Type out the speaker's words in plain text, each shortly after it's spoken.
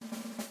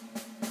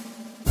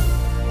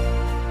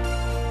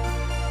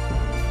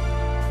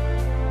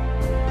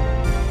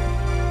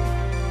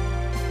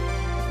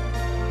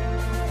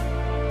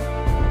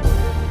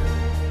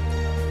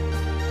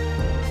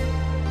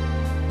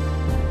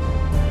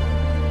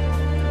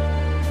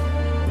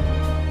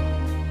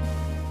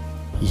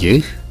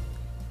ይህ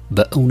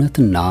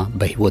በእውነትና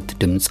በሕይወት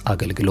ድምጽ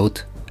አገልግሎት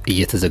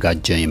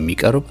እየተዘጋጀ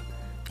የሚቀርብ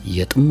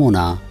የጥሞና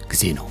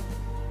ጊዜ ነው።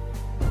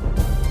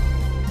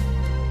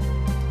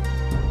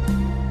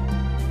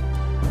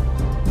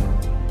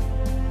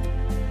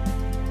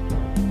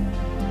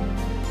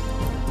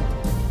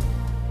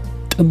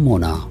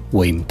 ጥሞና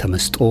ወይም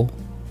ተመስጦ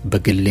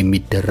በግል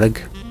የሚደረግ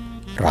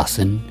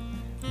ራስን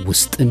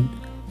ውስጥን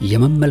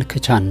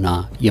የመመልከቻና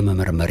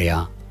የመመርመሪያ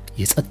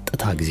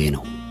የጸጥታ ጊዜ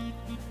ነው።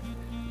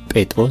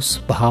 ጴጥሮስ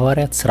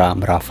በሐዋርያት ሥራ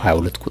ምዕራፍ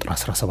 22 ቁጥር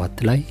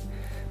 17 ላይ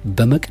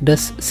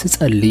በመቅደስ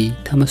ስጸልይ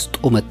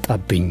ተመስጦ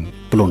መጣብኝ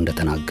ብሎ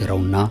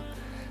እንደተናገረውና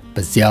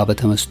በዚያ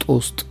በተመስጦ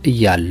ውስጥ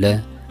እያለ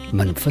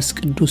መንፈስ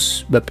ቅዱስ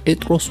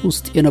በጴጥሮስ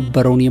ውስጥ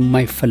የነበረውን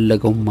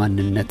የማይፈለገው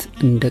ማንነት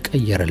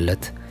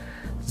እንደቀየረለት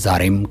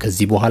ዛሬም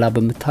ከዚህ በኋላ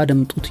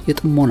በመታደምጡት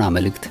የጥሞና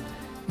መልእክት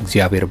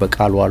እግዚአብሔር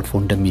በቃሉ አልፎ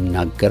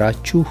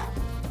እንደሚናገራችሁ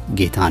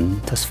ጌታን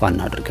ተስፋ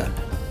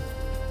እናደርጋለን።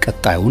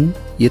 ቀጣዩን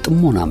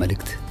የጥሞና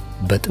መልእክት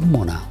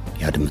በጥሞና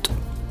ያድምጡ።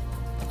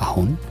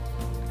 አሁን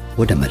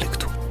ወደ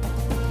መልእክቱ።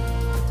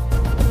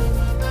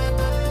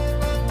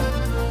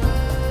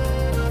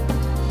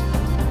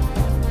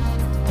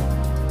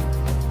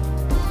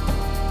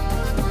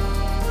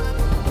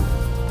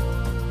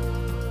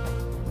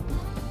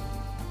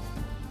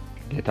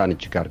 ጌታን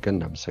እጅግ አድርገን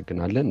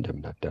እናመሰግናለን።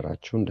 እንደምን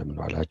አደራችሁ፣ እንደምን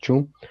ዋላችሁ።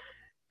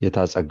 ጌታ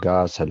ጸጋ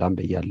ሰላም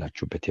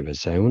በያላችሁበት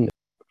ይበዛ ይሁን።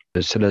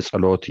 ስለ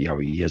ጸሎት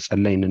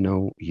እየጸለይን ነው፣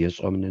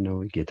 እየጾምን ነው፣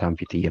 ጌታን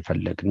ፊት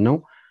እየፈለግን ነው።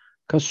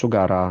 ከሱ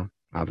ጋር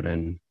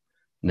አብረን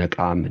ነቃ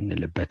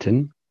የምንልበትን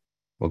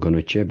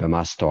ወገኖቼ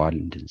በማስተዋል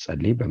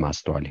እንድንጸልይ፣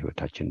 በማስተዋል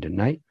ህይወታችን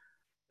እንድናይ፣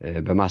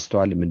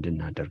 በማስተዋል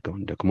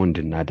እንድናደርገውን ደግሞ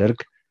እንድናደርግ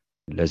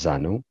ለዛ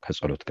ነው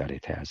ከጸሎት ጋር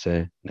የተያዘ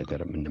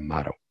ነገር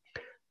የምንማረው።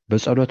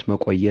 በጸሎት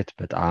መቆየት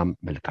በጣም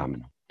መልካም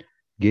ነው።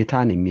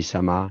 ጌታን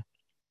የሚሰማ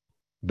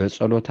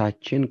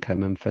በጸሎታችን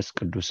ከመንፈስ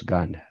ቅዱስ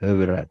ጋር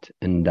ህብረት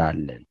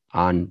እንዳለን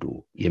አንዱ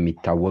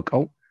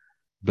የሚታወቀው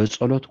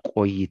በጸሎት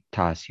ቆይታ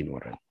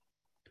ሲኖረን።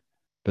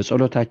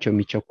 በጸሎታቸው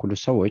የሚቸኩሉ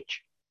ሰዎች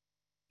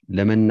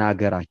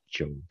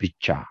ለመናገራቸው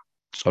ብቻ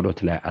ጸሎት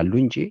ላይ አሉ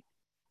እንጂ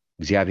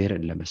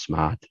እግዚአብሔርን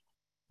ለመስማት፣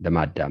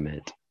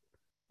 ለማዳመጥ፣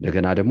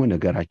 እንደገና ደግሞ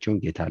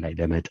ነገራቸውን ጌታ ላይ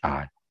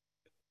ለመጣል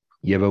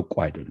የበቁ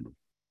አይደሉም።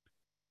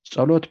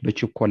 ጸሎት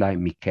በችኮላ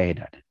የሚካሄድ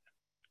አይደለም።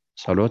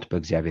 ጸሎት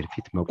በእግዚአብሔር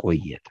ፊት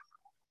መቆየት፣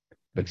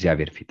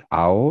 በእግዚአብሔር ፊት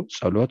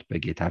ጸሎት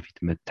በጌታ ፊት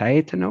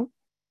መታየት ነው።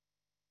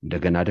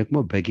 እንደገና ደግሞ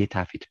በጌታ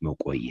ፊት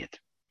መቆየት።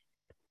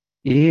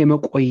 ይሄ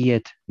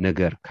መቆየት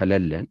ነገር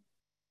ከሌለን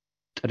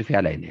ጥድፊያ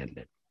ላይ ነው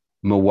ያለን፣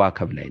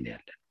 መዋከብ ላይ ነው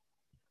ያለን።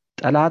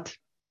 ጠላት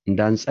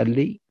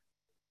እንዳንጸልይ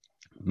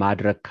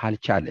ማድረግ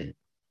ካልቻለ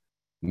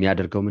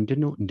የሚያደርገው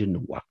ምንድነው?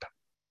 እንድንዋከብ፣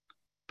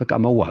 በቃ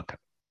መዋከብ።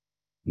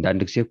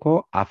 አንዳንድ ጊዜ እኮ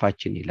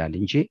አፋችን ይላል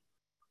እንጂ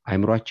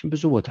አይምሮአችን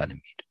ብዙ ቦታ ነው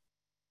የሚሄድ።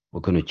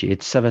 ወገኖቼ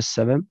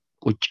የተሰበሰበም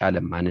ቁጭ ያለ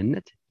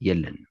ማንነት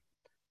የለንም።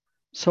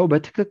 ሰው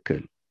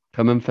በትክክል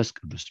ከመንፈስ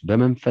ቅዱስ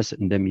በመንፈስ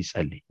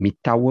እንደሚጸልይ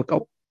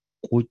የሚታወቀው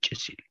ቁጭ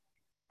ሲል፣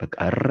 በቃ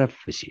ረፍ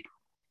ሲል።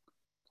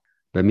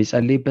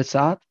 በሚጸልይበት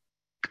ሰዓት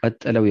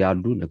ቀጥለው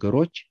ያሉ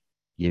ነገሮች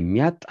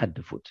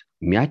የሚያጣድፉት፣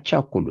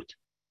 የሚያቻኩሉት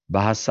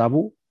በሐሳቡ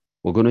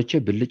ወገኖቼ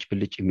ብልጭ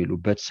ብልጭ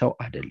የሚሉበት ሰው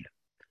አይደለም።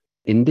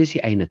 እንደዚህ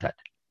አይነት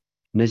አይደለም።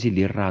 እነዚህ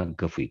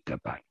ሊራገፉ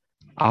ይገባል።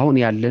 አሁን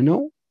ያለነው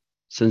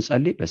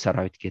ስንጸልይ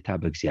በሰራዊት ጌታ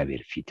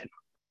በእግዚአብሔር ፊት ነው።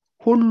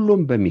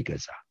 ሁሉም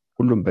በሚገዛ፣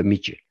 ሁሉም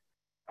በሚችል፣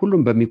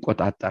 ሁሉም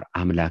በሚቆጣጠር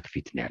አምላክ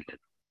ፊት ነው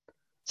ያለነው።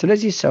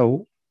 ስለዚህ ሰው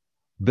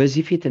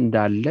በዚህ ፊት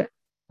እንዳለ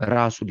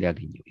ራሱን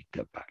ሊያገኘው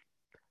ይገባል።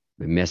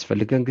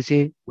 በሚያስፈልገን ጊዜ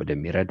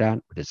ወደሚረዳን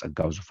ወደ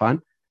ጸጋው ዙፋን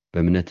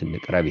በእምነት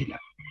እንቅረብ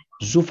ይላል።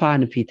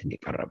 ዙፋን ፊት ነው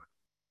የቀረበ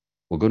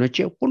ወገኖቼ።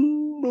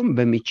 ሁሉም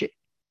በሚችል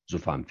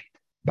ዙፋን ፊት፣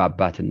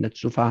 በአባትነት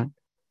ዙፋን፣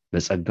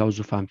 በጸጋው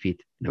ዙፋን ፊት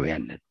ነው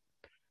ያለን።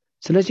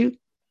 ስለዚህ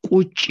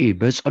ቁጭ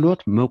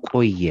በጸሎት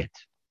መቆየት፣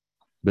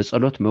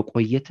 በጸሎት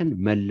መቆየትን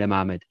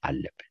መለማመድ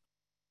አለብን።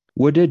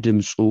 ወደ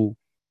ድምፁ፣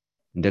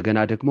 እንደገና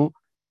ደግሞ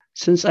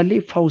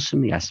ስንጸልይ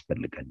ፈውስም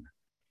ያስፈልገናል።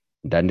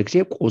 አንዳንድ ጊዜ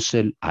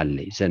ቁስል አለ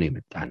ይዘን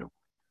የመጣ ነው።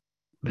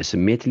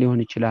 በስሜት ሊሆን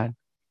ይችላል፣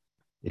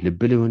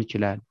 ልብ ሊሆን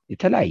ይችላል፣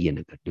 የተለያየ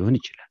ነገር ሊሆን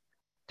ይችላል።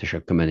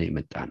 ተሸክመን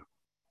የመጣ ነው።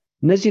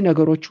 እነዚህ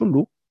ነገሮች ሁሉ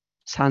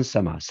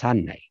ሳንሰማ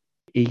ሳናይ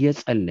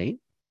እየጸለይን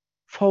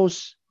ፈውስ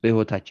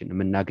በህይወታችን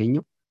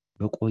የምናገኘው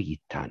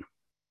በቆይታ ነው።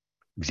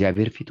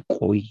 እግዚአብሔር ፊት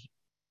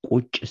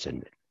ቁጭ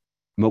ስንል፣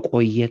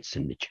 መቆየት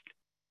ስንችል፣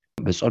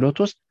 በጸሎት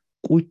ውስጥ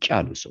ቁጭ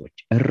ያሉ ሰዎች፣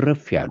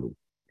 እረፍ ያሉ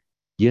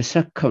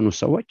የሰከኑ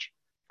ሰዎች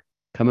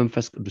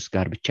ከመንፈስ ቅዱስ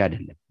ጋር ብቻ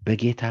አይደለም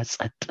በጌታ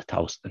ጸጥታ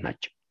ውስጥ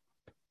ናቸው።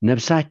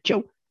 ነፍሳቸው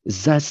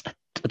እዛ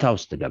ጸጥታ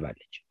ውስጥ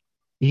ትገባለች።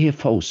 ይሄ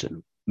ፈውስ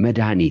ነው፣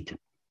 መድኃኒት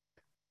ነው፣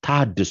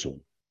 ታድሶ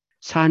ነው።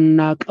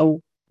 ሳናቀው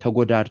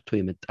ተጎዳድቶ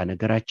የመጣ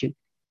ነገራችን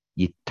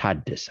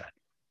ይታደሳል፣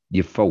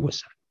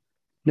 ይፈወሳል።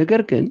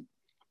 ነገር ግን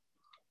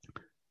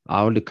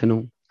አሁን ልክ ነው።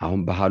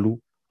 አሁን ባህሉ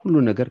ሁሉ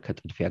ነገር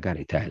ከጥድፊያ ጋር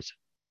የተያያዘ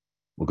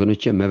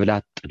ወገኖቼ።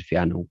 መብላት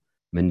ጥድፊያ ነው፣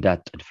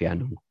 መንዳት ጥድፊያ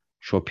ነው፣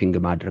 ሾፒንግ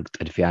ማድረግ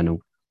ጥድፊያ ነው፣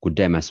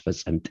 ጉዳይ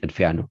ማስፈጸም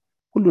ጥድፊያ ነው።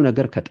 ሁሉ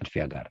ነገር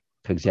ከጥድፊያ ጋር፣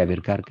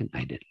 ከእግዚአብሔር ጋር ግን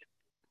አይደለም።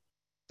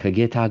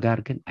 ከጌታ ጋር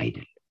ግን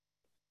አይደለም።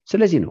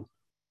 ስለዚህ ነው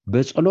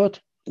በጸሎት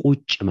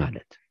ቁጭ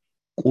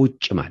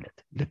ማለት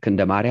ልክ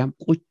እንደ ማርያም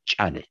ቁጭ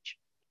አለች።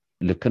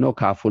 ልክ ነው፣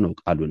 ካፉ ነው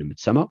ቃሉን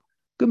የምትሰማው፣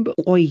 ግን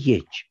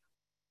ቆየች።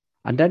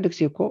 አንዳንድ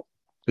ጊዜ እኮ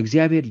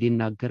እግዚአብሔር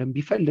ሊናገርም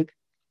ቢፈልግ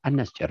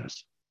አናስጨርስ።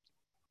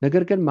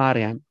 ነገር ግን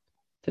ማርያም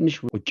ትንሽ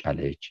ቁጭ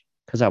አለች።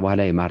 ከዛ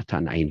በኋላ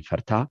የማርታን አይን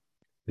ፈርታ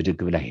ብድግ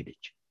ብላ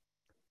ሄደች።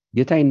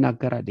 ጌታ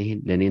ይናገራል። ይሄን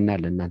ለኔና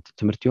ለእናንተ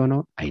ትምህርት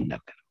የሆነው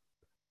አይናገርም።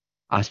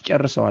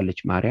 አስጨርሰዋለች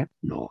ማርያም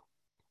ነው።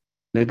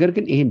 ነገር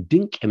ግን ይሄን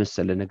ድንቅ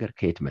የመሰለ ነገር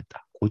ከየት መጣ?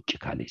 ቁጭ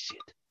ካለች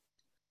ሴት።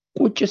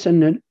 ቁጭ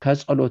ስንል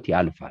ከጸሎት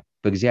ያልፋል።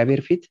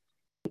 በእግዚአብሔር ፊት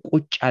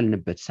ቁጭ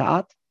ያልንበት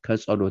ሰዓት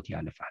ከጸሎት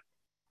ያልፋል።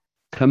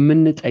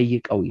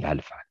 ከምንጠይቀው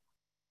ያልፋል።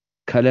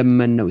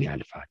 ከለመነው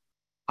ያልፋል።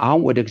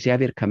 አሁን ወደ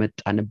እግዚአብሔር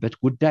ከመጣንበት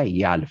ጉዳይ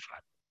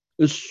ያልፋል።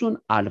 እሱን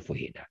አልፎ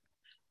ይሄዳል።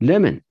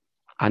 ለምን?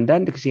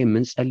 አንዳንድ ጊዜ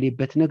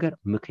የምንጸልይበት ነገር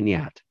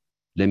ምክንያት፣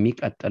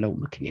 ለሚቀጥለው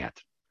ምክንያት፣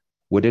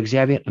 ወደ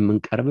እግዚአብሔር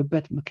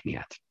የምንቀርብበት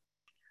ምክንያት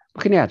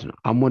ነው።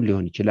 አሞን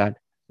ሊሆን ይችላል።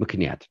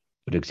 ምክንያት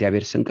ወደ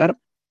እግዚአብሔር ስንቀርብ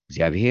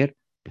እግዚአብሔር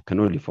ልክ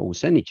ነው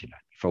ሊፈውሰን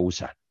ይችላል፣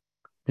 ይፈውሳል።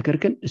 ነገር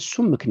ግን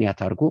እሱም ምክንያት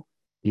አድርጎ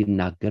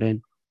ሊናገረን፣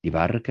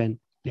 ሊባርከን፣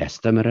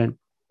 ሊያስተምረን፣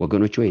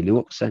 ወገኖች ወይ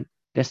ሊወቅሰን፣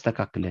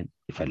 ሊያስተካክለን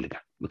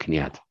ይፈልጋል።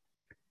 ምክንያት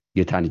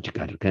ጌታን እጅግ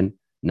አድርገን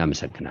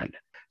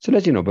እናመሰግናለን።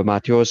 ስለዚህ ነው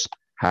በማቴዎስ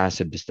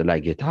 26 ላይ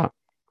ጌታ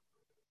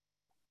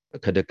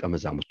ከደቀ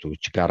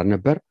መዛሙርቶች ጋር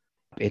ነበር።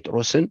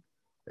 ጴጥሮስን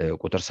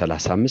ቁጥር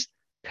 35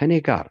 ከኔ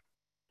ጋር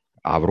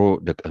አብሮ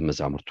ደቀ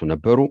መዛሙርቱ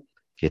ነበሩ።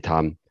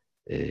 ጌታም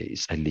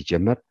ይጸልይ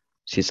ጀመር።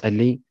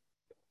 ሲጸልይ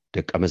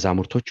ደቀ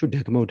መዛሙርቶቹ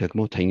ደግመው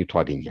ተኝቶ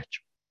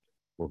አገኛቸው።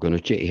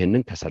 ወገኖቼ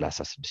ይሄንን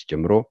ከ36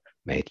 ጀምሮ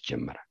ማየት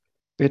ጀመራል።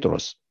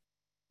 ጴጥሮስ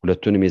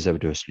ሁለቱንም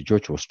የዘብዴዎስ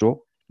ልጆች ወስዶ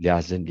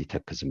ሊያዝን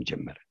ሊተክዝም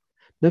ጀመረ።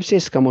 ነፍሴ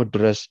እስከሞት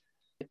ድረስ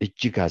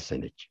እጅግ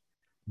አዘነች፣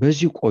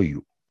 በዚህ ቆዩ፣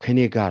 ከኔ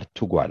ጋር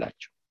ትጉ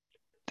አላቸው።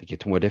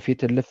 ጥቂትም ወደፊት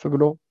እልፍ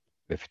ብሎ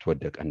በፊት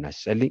ወደቀና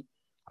ሲጸልይ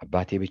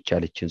አባቴ ብቻ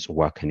ያለችን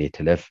ጽዋ ከኔ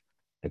ትለፍ፣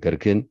 ነገር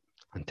ግን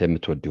አንተ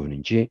የምትወደውን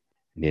እንጂ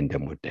እኔ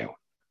እንደምወድ አይሁን።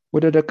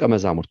 ወደ ደቀ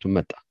መዛሙርቱ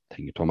መጣ፣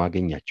 ተኝቶ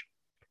ማገኛቸው።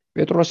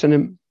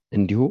 ጴጥሮስንም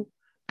እንዲሁ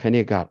ከኔ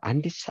ጋር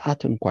አንዲት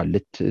ሰዓት እንኳን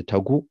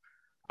ልትተጉ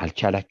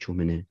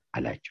አልቻላችሁምን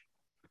አላቸው።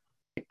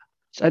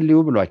 ጸልዩ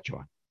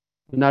ብሏቸዋል።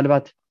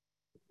 ምናልባት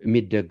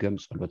የሚደገም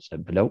ጸሎት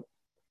ብለው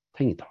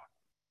ተኝተዋል።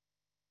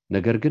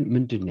 ነገር ግን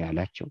ምንድነው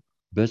ያላቸው?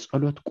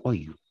 በጸሎት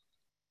ቆዩ፣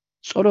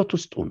 ጸሎት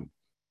ውስጥ ሁኑ።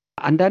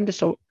 አንዳንድ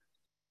ሰው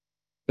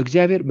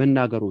እግዚአብሔር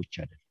መናገሩ ብቻ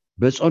አይደለም፣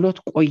 በጸሎት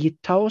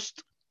ቆይታ ውስጥ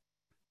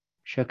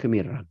ሸክም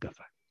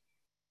ይራገፋል።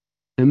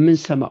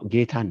 የምንሰማው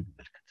ጌታን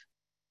እንመልከት።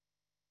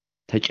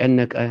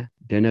 ተጨነቀ፣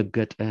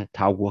 ደነገጠ፣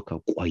 ታወከ፣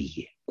 ቆየ።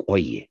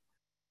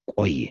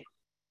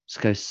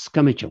 እስከ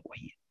መቼ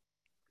ቆየ?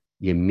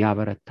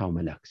 የሚያበረታው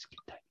መልአክ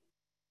እስኪታይ።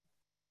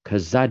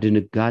 ከዛ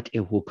ድንጋጤ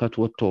ሁከት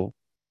ወጥቶ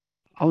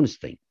አሁን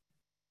ስተኝ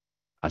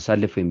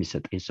አሳልፎ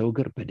የሚሰጠኝ ሰው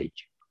እግር በደጅ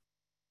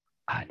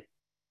አለ።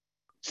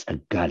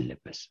 ጸጋ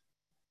አለበሰ።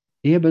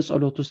 ይሄ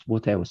በጸሎት ውስጥ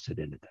ቦታ የወሰደ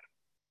ነገር።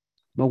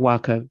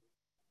 መዋከብ፣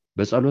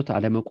 በጸሎት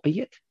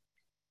አለመቆየት፣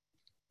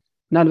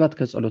 ምናልባት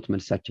ከጸሎት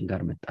መልሳችን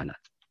ጋር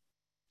መጣላት።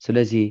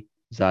 ስለዚህ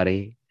ዛሬ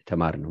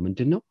የተማርነው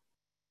ምንድነው?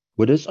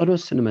 ወደ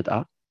ጸሎት ስንመጣ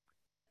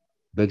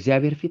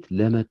በእግዚአብሔር ፊት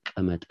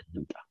ለመቀመጥ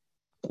እንምጣ።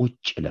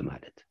 ቁጭ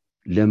ለማለት፣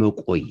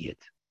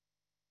 ለመቆየት።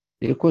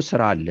 እኮ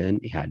ስራ አለን፣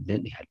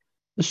 ይያለን።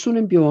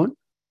 እሱንም ቢሆን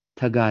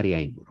ተጋሪ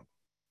አይኖርም።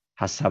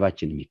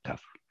 ሐሳባችን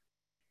የሚካፈል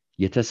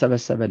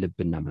የተሰበሰበ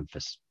ልብና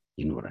መንፈስ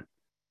ይኖረን።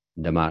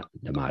 እንደ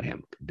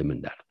ማርያም ቅድም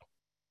እንዳልኩ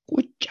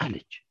ቁጭ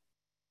አለች።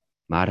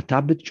 ማርታ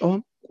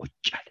ብትጮህም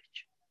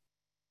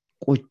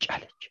ቁጭ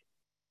አለች።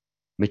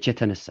 መቼ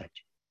ተነሳች?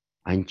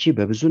 አንቺ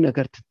በብዙ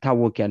ነገር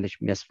ትታወቂያለሽ፣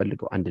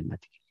 የሚያስፈልገው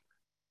አንድነት።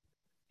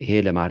 ይሄ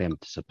ለማርያም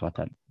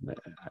ተሰጥቷታል፣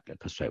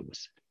 ከሷ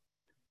አይወሰድ።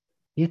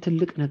 ይሄ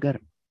ትልቅ ነገር፣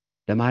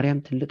 ለማርያም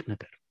ትልቅ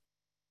ነገር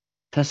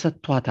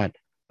ተሰጥቷታል።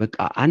 በቃ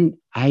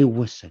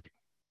አይወሰድም።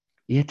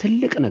 ይሄ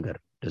ትልቅ ነገር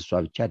ለሷ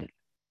ብቻ አይደለም፣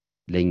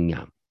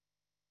 ለኛም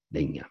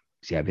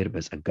እግዚአብሔር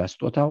በጸጋ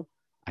ስጦታው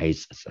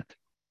አይጸጸትም።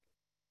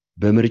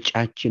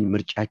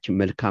 ምርጫችን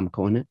መልካም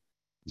ከሆነ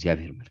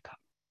እግዚአብሔር መልካም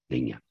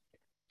ለኛም።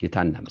 ጌታ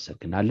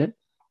እናመሰግናለን።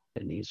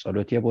 እኔ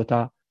ጸሎቴ ቦታ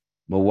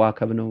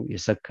መዋከብ ነው፣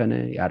 የሰከነ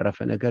ያረፈ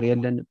ነገር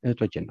የለን።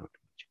 እህቶችና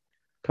ወንድሞች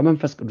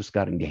ከመንፈስ ቅዱስ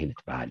ጋር እንዲህ አይነት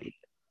ባህል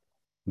የለም፣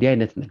 እንዲህ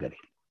አይነት ነገር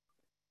የለም።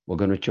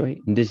 ወገኖች ሆይ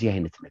እንደዚህ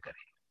አይነት ነገር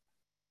የለም።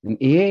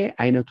 ይሄ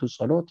አይነቱ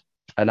ጸሎት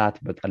ጠላት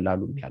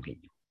በቀላሉ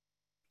የሚያገኘው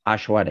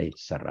አሸዋ ላይ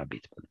የተሰራ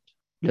ቤት ነው።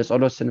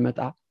 ለጸሎት ስንመጣ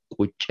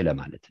ቁጭ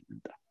ለማለት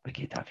እንምጣ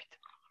በጌታ ፊት።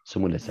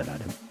 ስሙ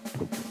ለዘላለም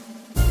ቁጭ።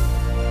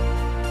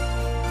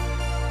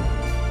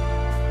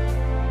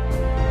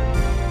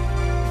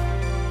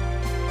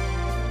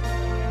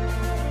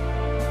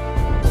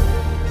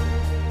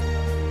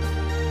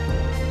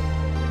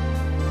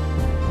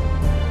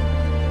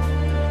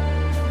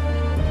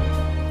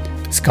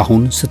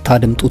 እስካሁን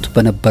ስታደምጡት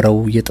በነበረው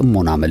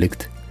የጥሞና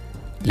መልእክት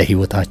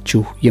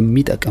ለሕይወታችሁ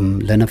የሚጠቅም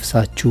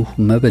ለነፍሳችሁ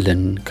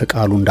መብልን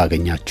ከቃሉ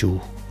እንዳገኛችሁ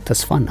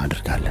ተስፋ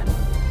እናደርጋለን።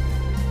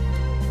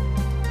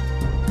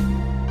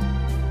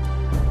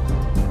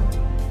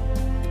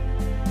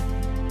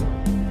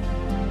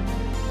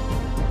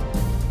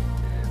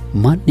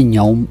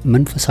 ማንኛውም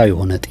መንፈሳዊ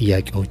የሆነ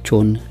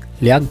ጥያቄዎችን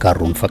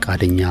ሊያጋሩን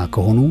ፈቃደኛ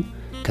ከሆኑ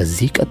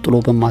ከዚህ ቀጥሎ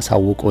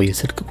በማሳወቀው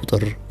የስልክ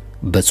ቁጥር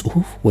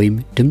በጽሁፍ ወይም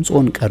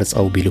ድምጾን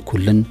ቀርጸው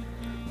ቢልኩልን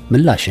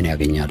ምላሽን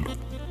ያገኛሉ።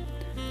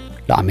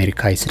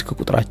 ለአሜሪካ የስልክ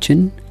ቁጥራችን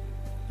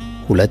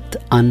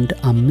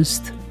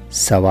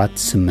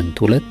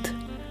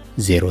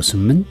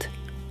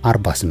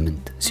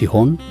 2157820848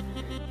 ሲሆን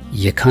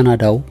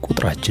የካናዳው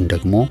ቁጥራችን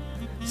ደግሞ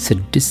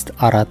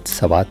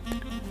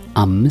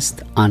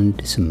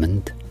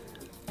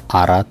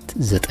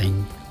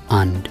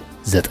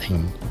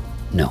 647-518-4919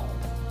 ነው።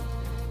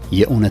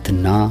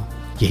 የእውነትና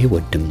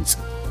የሕይወት ድምጽ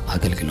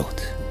አገልግሎት።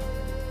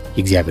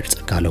 የእግዚአብሔር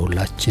ጸጋ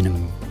ለሁላችንም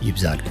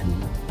ይብዛልን።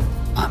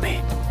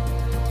 አሜን።